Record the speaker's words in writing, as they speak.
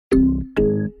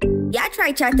Yeah,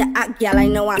 try to act, girl, I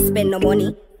know I spend no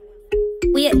money.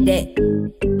 Wait there.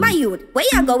 My youth, where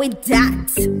you go with that?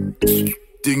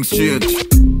 Things change.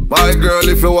 My girl,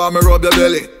 if you want me rub your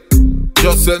belly,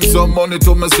 just send some money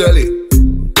to my celly.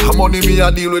 How money me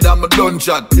I deal with, I'm a done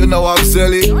chat. You know I'm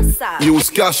selling. Use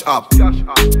cash app.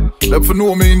 Let for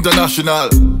know me international.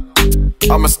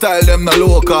 I'm a style them the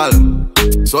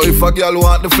local. So if a girl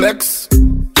want the flex,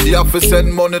 she have to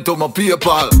send money to my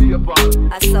PayPal.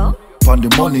 So? Pan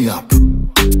the money app.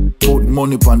 Put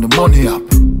money pan the money app.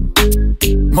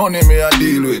 Money me I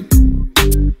deal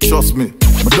with. Trust me,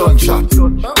 I done chat.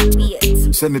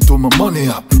 Send it to my money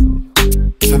app.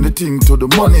 Send the thing to the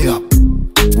money app.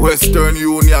 Western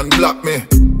Union block me.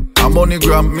 A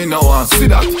MoneyGram me now want see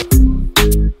that.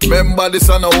 Remember this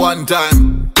on a one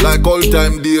time. Like old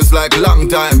time days, like long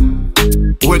time.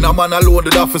 When a man alone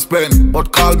did have to spend.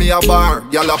 But call me a bar,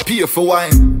 y'all a pay for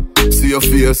wine. See your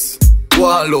face,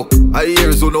 go and look. I hear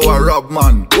you know a rob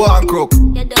man, go and crook.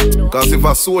 You don't know. Cause if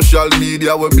a social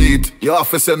media we beat, you have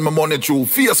to send me money through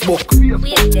Facebook.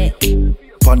 Wait there.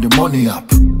 Pan the money app.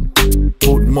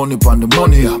 Put money pan the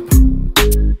money app.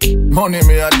 Money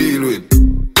me I deal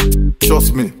with.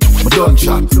 Trust me, I done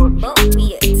chat.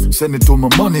 Send it to my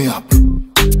money app.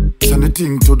 Send the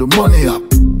thing to the money app.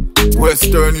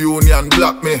 Western Union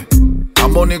block me. A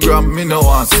MoneyGram me no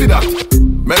want see that.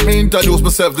 Make me introduce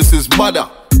myself, this is Badda.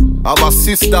 I have a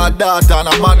sister, daughter and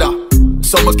a mother.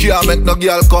 Some can't make no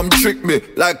girl come trick me.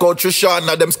 Like how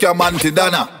Trishana, them scam Auntie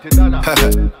Dana.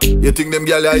 You think them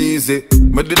girl are easy?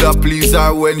 Me did a please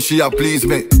her when she a please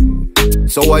me.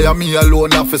 So why am me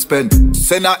alone have to spend?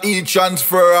 Send her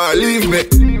e-transfer or leave me.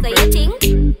 So you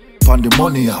think? Pan the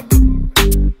money app.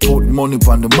 Put money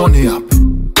pan the money app.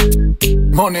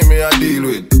 Money me I deal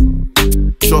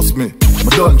with. Trust me,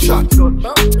 I done chat.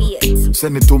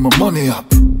 Send it to my money app.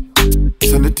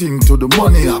 Send the thing to the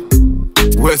money app.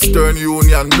 Western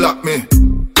Union block me.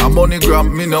 A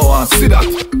MoneyGram me no want see that.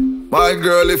 My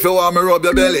girl, if you want me rub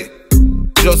your belly,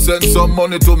 just send some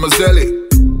money to my celly.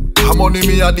 How money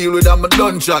me I deal with, I'm a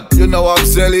done chat. You know I'm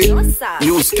selling.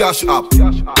 Use cash app.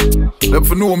 Let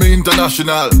for know me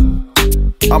international.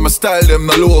 I'm a style them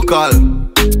the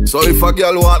local. So if a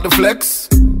girl want the flex,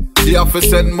 she have to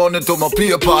send money to my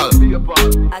PayPal.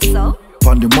 So?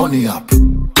 Pan the money app.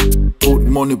 Put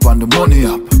money pan the money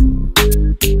app.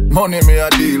 Money me I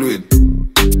deal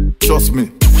with. Trust me,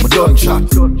 I done chat.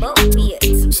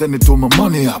 Send it to my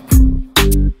money app.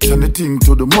 Send the thing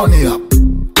to the money app.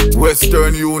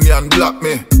 Western Union block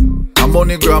me. A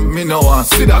MoneyGram me no want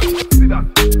see that.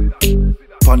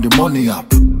 Pan the money app.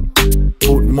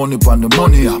 Put money pan the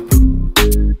money app.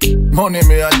 Money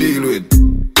me I deal with.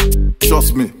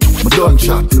 Trust me, I done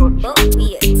chat.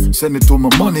 Send it to my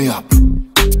money app.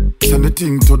 Send the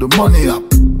thing to the money app.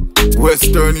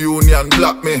 Western Union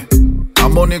block me. A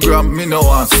MoneyGram me no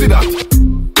want see that.